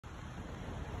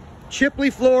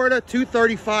Chipley, Florida,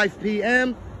 2:35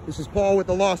 p.m. This is Paul with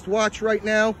the Lost Watch right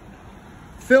now,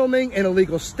 filming an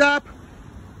illegal stop.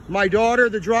 My daughter,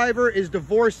 the driver, is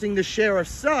divorcing the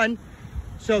sheriff's son.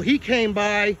 So he came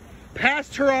by,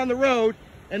 passed her on the road,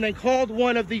 and then called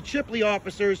one of the Chipley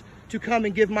officers to come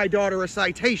and give my daughter a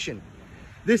citation.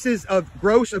 This is a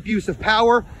gross abuse of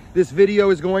power. This video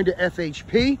is going to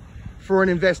FHP for an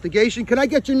investigation. Can I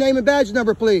get your name and badge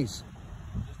number, please?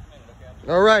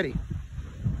 All righty.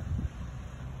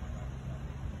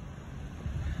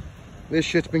 This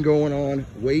shit's been going on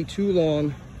way too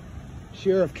long.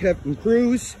 Sheriff Kevin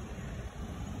Cruz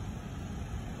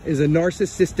is a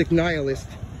narcissistic nihilist.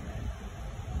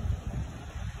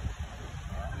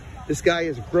 This guy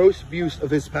is gross abuse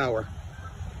of his power.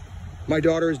 My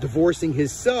daughter is divorcing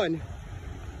his son,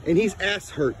 and he's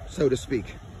ass hurt, so to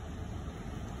speak.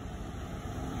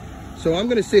 So I'm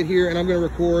gonna sit here and I'm gonna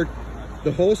record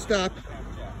the whole stop,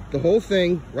 the whole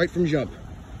thing, right from jump.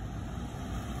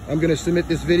 I'm gonna submit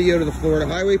this video to the Florida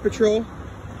Highway Patrol.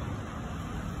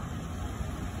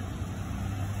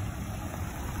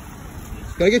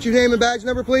 Can I get your name and badge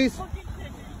number, please?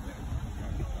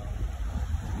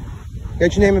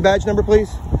 Get your name and badge number, please.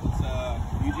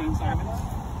 It's Eugene Simons.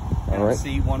 All right.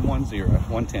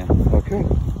 C110110. Okay.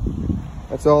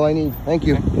 That's all I need. Thank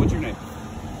you. Okay. What's your name?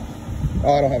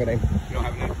 Oh, I don't have a name. You don't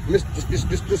have a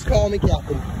name? Just call me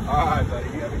Captain. All right, buddy.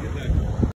 You have a good day.